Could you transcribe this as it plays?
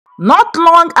Not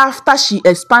long after she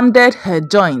expanded her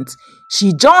joint,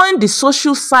 she joined the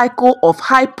social cycle of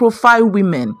high-profile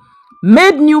women,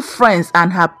 made new friends,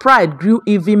 and her pride grew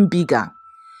even bigger.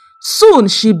 Soon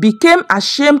she became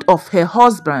ashamed of her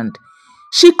husband.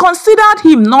 She considered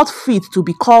him not fit to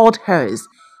be called hers.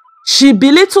 She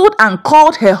belittled and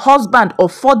called her husband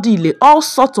Ofodile all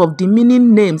sorts of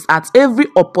demeaning names at every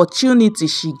opportunity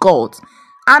she got,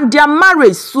 and their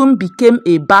marriage soon became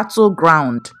a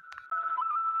battleground.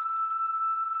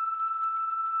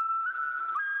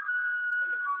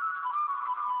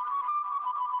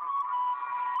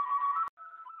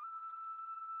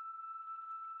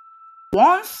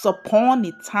 Once upon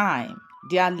a time,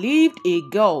 there lived a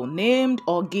girl named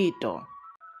Ogido.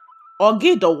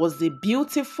 Ogido was a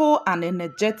beautiful and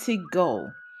energetic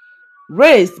girl,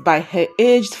 raised by her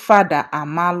aged father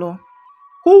Amalu,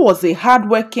 who was a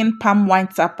hard-working palm wine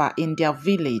tapper in their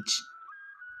village.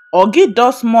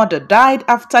 Ogido's mother died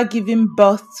after giving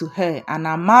birth to her, and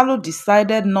Amalu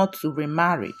decided not to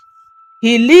remarry.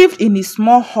 He lived in a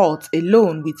small hut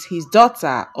alone with his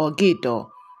daughter Ogido,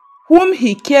 whom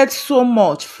he cared so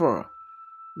much for.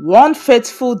 One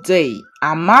fateful day,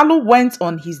 Amalu went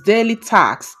on his daily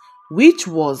task, which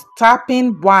was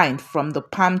tapping wine from the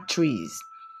palm trees.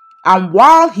 And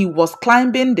while he was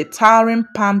climbing the towering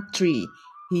palm tree,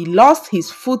 he lost his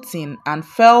footing and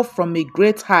fell from a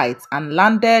great height and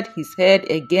landed his head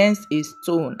against a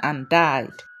stone and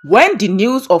died. When the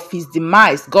news of his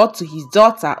demise got to his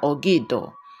daughter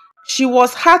Ogido, she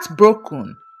was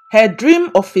heartbroken. Her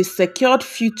dream of a secured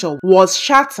future was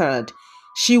shattered.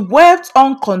 She wept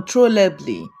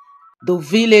uncontrollably. The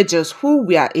villagers who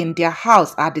were in their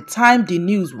house at the time the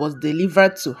news was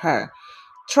delivered to her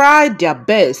tried their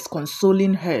best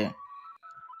consoling her.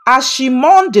 As she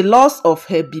mourned the loss of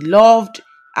her beloved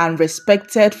and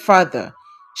respected father,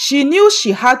 she knew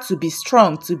she had to be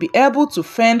strong to be able to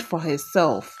fend for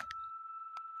herself.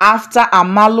 After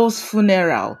Amalu's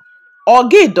funeral,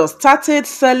 Ogido started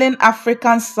selling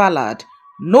African salad,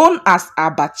 known as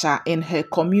abacha, in her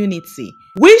community,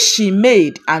 which she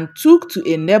made and took to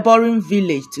a neighboring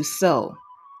village to sell.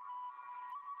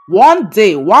 One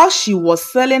day, while she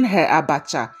was selling her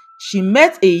abacha, she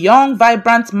met a young,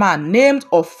 vibrant man named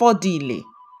Ofodile.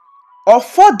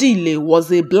 Ofodile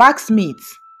was a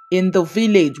blacksmith in the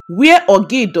village where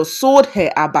Ogido sold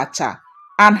her abacha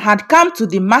and had come to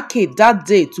the market that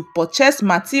day to purchase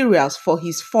materials for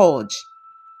his forge.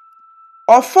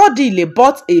 Ofodile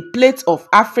bought a plate of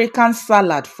African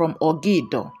salad from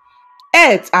Ogido,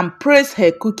 ate and praised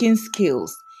her cooking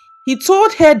skills. He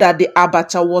told her that the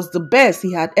abacha was the best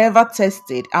he had ever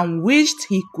tasted and wished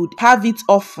he could have it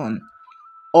often.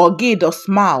 Ogido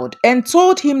smiled and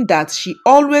told him that she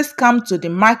always came to the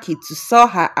market to sell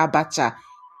her abacha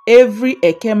every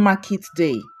Eke market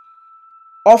day.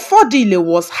 Ofodile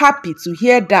was happy to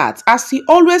hear that, as he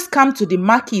always came to the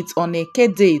market on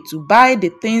Eke day to buy the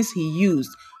things he used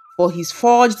for his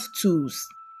forged tools.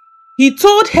 He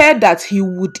told her that he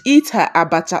would eat her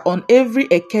abacha on every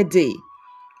Eke day.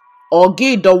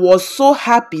 Ogido was so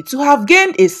happy to have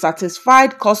gained a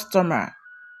satisfied customer.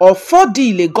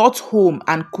 Ofodile got home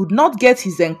and could not get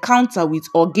his encounter with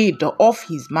Ogido off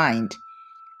his mind.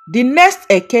 The next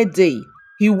Eke day,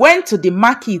 he went to the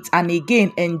market and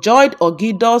again enjoyed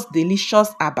Ogido's delicious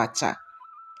abacha.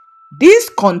 This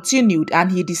continued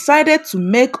and he decided to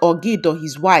make Ogido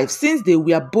his wife since they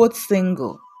were both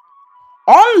single.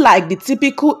 Unlike the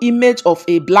typical image of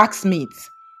a blacksmith,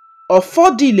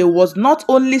 Ofodile was not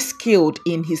only skilled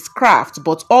in his craft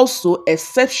but also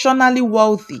exceptionally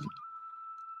wealthy.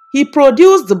 He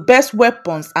produced the best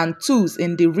weapons and tools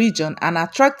in the region and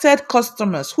attracted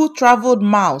customers who traveled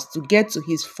miles to get to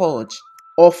his forge.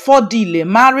 Ofodile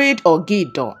married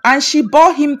Ogido and she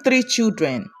bore him 3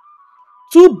 children,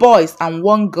 2 boys and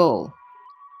 1 girl.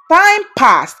 Time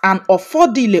passed and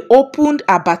Ofodile opened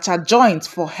abacha joint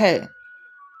for her.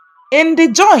 In the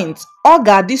joint,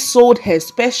 Ogadi sold her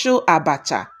special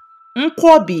abacha,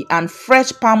 nkwobi and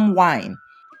fresh palm wine.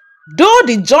 Though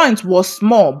the joint was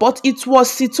small, but it was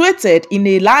situated in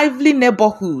a lively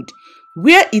neighborhood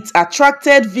where it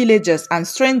attracted villagers and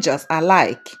strangers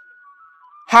alike.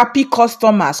 Happy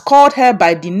customers called her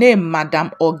by the name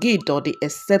Madame Ogido, the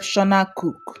exceptional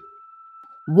cook.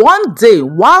 One day,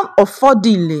 while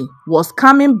Ofodile was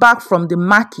coming back from the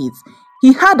market,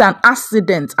 he had an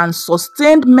accident and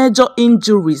sustained major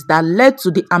injuries that led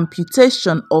to the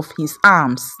amputation of his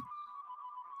arms.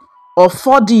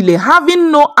 Ofodile,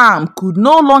 having no arm, could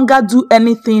no longer do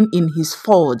anything in his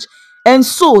forge, and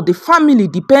so the family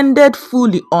depended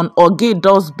fully on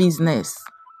Ogido's business.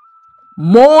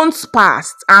 Months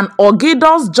passed and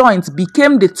Ogido's joint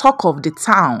became the talk of the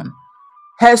town.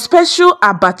 Her special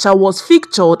abacha was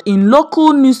featured in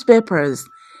local newspapers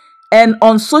and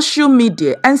on social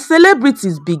media, and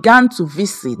celebrities began to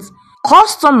visit.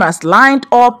 Customers lined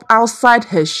up outside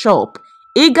her shop,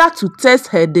 eager to taste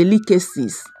her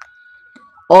delicacies.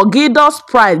 Ogido's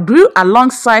pride grew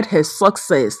alongside her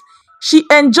success. She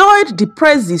enjoyed the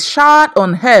praises showered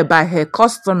on her by her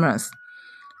customers.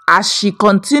 As she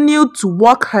continued to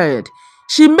work hard,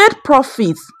 she made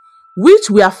profits which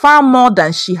were far more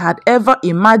than she had ever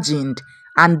imagined,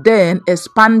 and then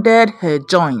expanded her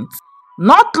joint.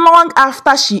 Not long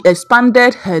after she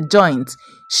expanded her joint,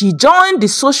 she joined the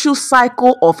social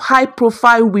cycle of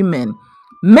high-profile women,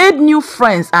 made new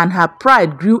friends, and her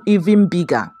pride grew even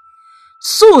bigger.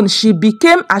 Soon she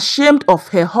became ashamed of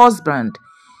her husband.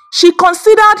 She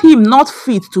considered him not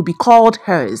fit to be called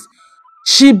hers.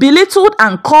 She belittled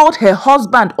and called her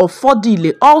husband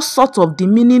Ofodile all sorts of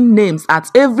demeaning names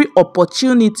at every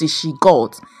opportunity she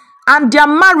got, and their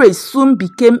marriage soon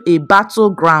became a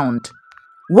battleground.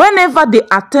 Whenever they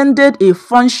attended a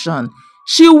function,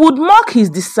 she would mock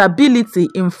his disability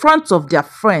in front of their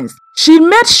friends. She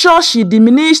made sure she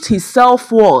diminished his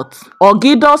self-worth.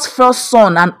 Ogido's first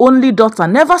son and only daughter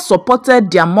never supported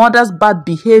their mother's bad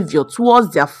behavior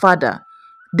towards their father.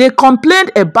 They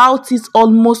complained about it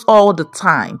almost all the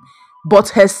time, but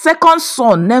her second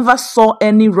son never saw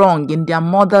any wrong in their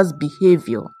mother's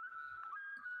behavior.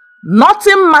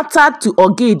 Nothing mattered to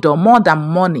Ogido more than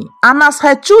money, and as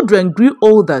her children grew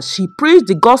older, she preached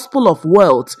the gospel of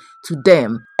wealth to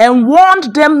them and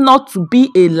warned them not to be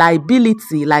a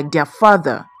liability like their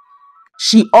father.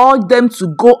 She urged them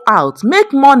to go out,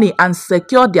 make money, and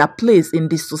secure their place in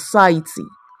the society.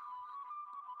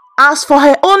 As for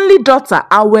her only daughter,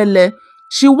 Awele,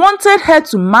 she wanted her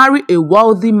to marry a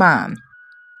wealthy man.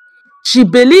 She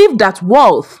believed that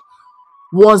wealth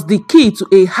was the key to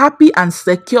a happy and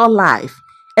secure life,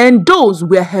 and those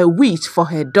were her wish for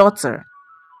her daughter.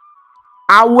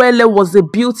 Awele was a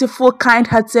beautiful,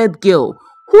 kind-hearted girl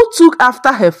who took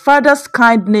after her father's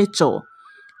kind nature.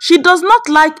 She does not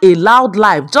like a loud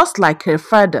life just like her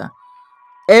father.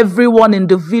 Everyone in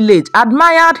the village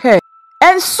admired her,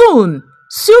 and soon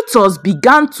suitors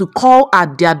began to call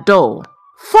at their door.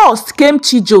 First came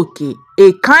Chijoke,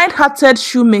 a kind-hearted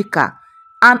shoemaker,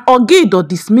 and Ogido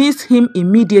dismissed him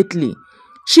immediately.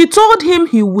 She told him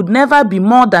he would never be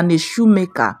more than a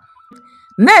shoemaker.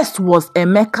 Next was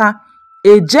Emeka,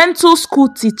 a gentle school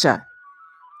teacher.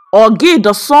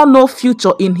 Ogido saw no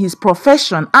future in his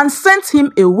profession and sent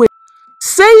him away,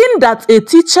 saying that a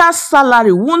teacher's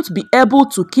salary won't be able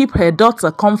to keep her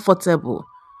daughter comfortable.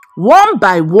 One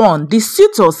by one, the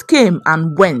suitors came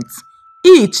and went,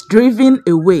 each driven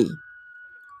away.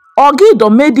 Ogido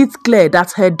made it clear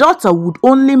that her daughter would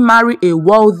only marry a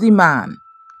wealthy man.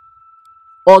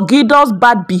 Ogido's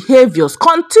bad behaviors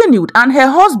continued, and her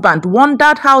husband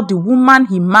wondered how the woman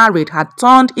he married had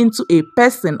turned into a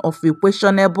person of a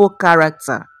questionable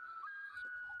character.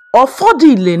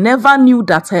 Ofodile never knew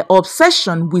that her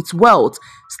obsession with wealth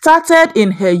started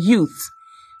in her youth,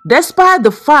 despite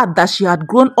the fact that she had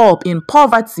grown up in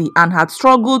poverty and had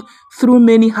struggled through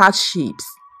many hardships.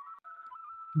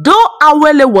 Though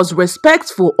Awele was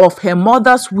respectful of her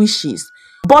mother's wishes,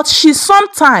 but she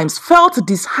sometimes felt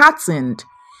disheartened.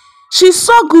 She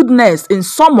saw goodness in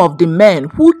some of the men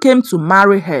who came to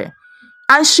marry her,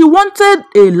 and she wanted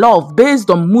a love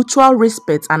based on mutual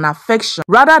respect and affection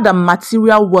rather than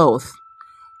material wealth.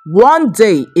 One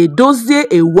day,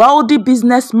 Edozie, a wealthy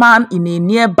businessman in a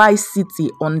nearby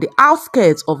city on the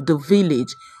outskirts of the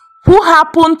village, who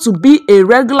happened to be a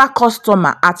regular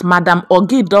customer at Madam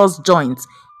Ogido's joint,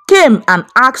 came and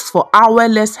asked for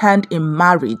Awele's hand in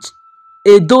marriage.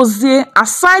 Edozie,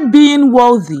 aside being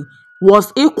wealthy,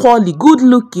 was equally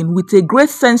good-looking with a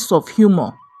great sense of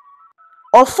humor.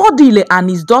 Ofodile and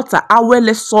his daughter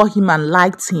Awele saw him and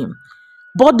liked him,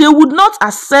 but they would not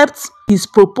accept his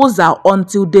proposal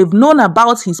until they've known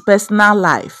about his personal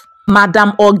life.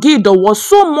 Madam Ogido was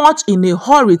so much in a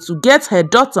hurry to get her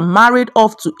daughter married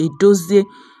off to Edozie,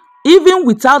 even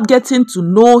without getting to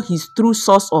know his true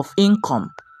source of income.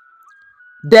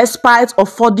 Despite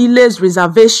Ofodile's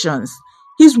reservations,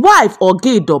 his wife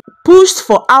Ogido pushed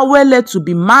for Awele to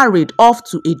be married off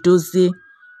to Edozie.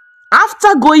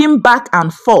 After going back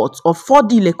and forth,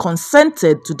 Ofodile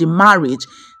consented to the marriage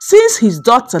since his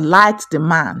daughter liked the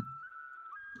man.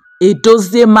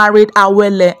 Edozie married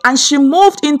Awele and she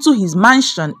moved into his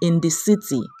mansion in the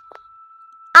city.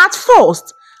 At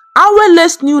first,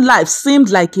 Awele's new life seemed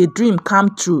like a dream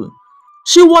come true.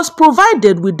 She was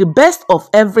provided with the best of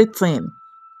everything.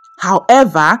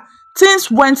 However,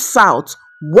 things went south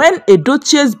when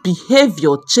Edochie's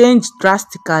behavior changed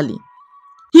drastically.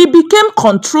 He became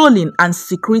controlling and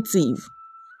secretive.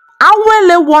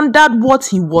 Awele wondered what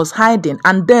he was hiding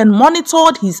and then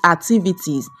monitored his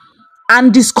activities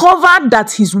and discovered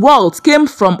that his wealth came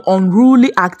from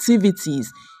unruly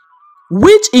activities,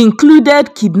 which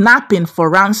included kidnapping for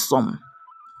ransom.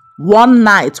 One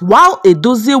night, while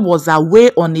Edozie was away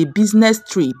on a business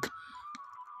trip,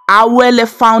 Awele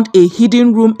found a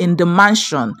hidden room in the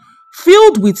mansion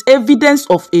filled with evidence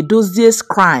of Edozie's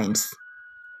crimes.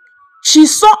 She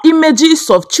saw images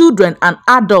of children and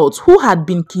adults who had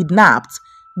been kidnapped,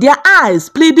 their eyes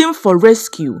pleading for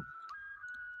rescue.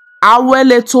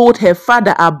 Awele told her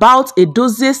father about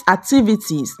Edozie's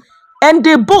activities, and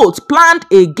they both planned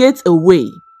a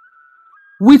getaway.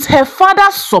 With her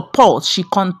father's support, she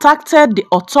contacted the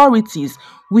authorities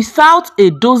without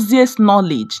Edozie's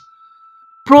knowledge,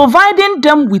 providing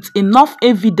them with enough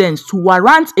evidence to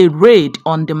warrant a raid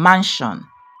on the mansion.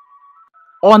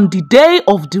 On the day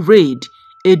of the raid,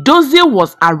 Edozie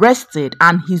was arrested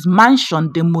and his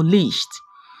mansion demolished.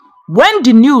 When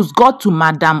the news got to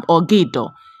Madame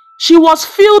Ogido, she was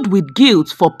filled with guilt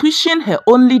for pushing her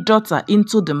only daughter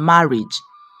into the marriage.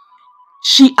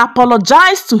 She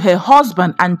apologized to her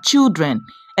husband and children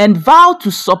and vowed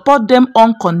to support them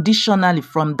unconditionally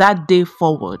from that day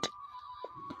forward.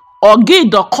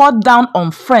 Ogido cut down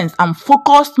on friends and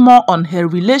focused more on her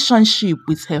relationship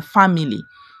with her family,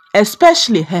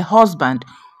 especially her husband,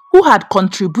 who had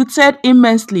contributed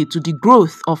immensely to the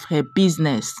growth of her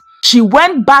business. She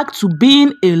went back to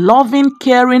being a loving,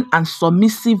 caring, and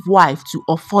submissive wife to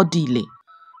Ofodile.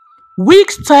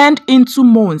 Weeks turned into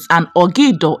months, and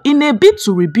Ogido, in a bid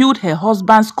to rebuild her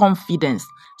husband's confidence,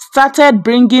 started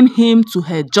bringing him to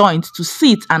her joint to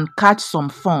sit and catch some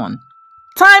fun.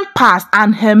 Time passed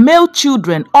and her male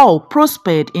children all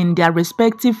prospered in their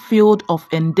respective field of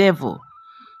endeavor.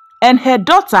 And her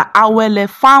daughter Awele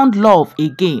found love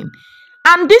again,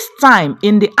 and this time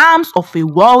in the arms of a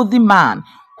wealthy man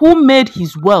who made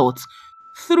his wealth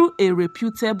through a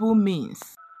reputable means.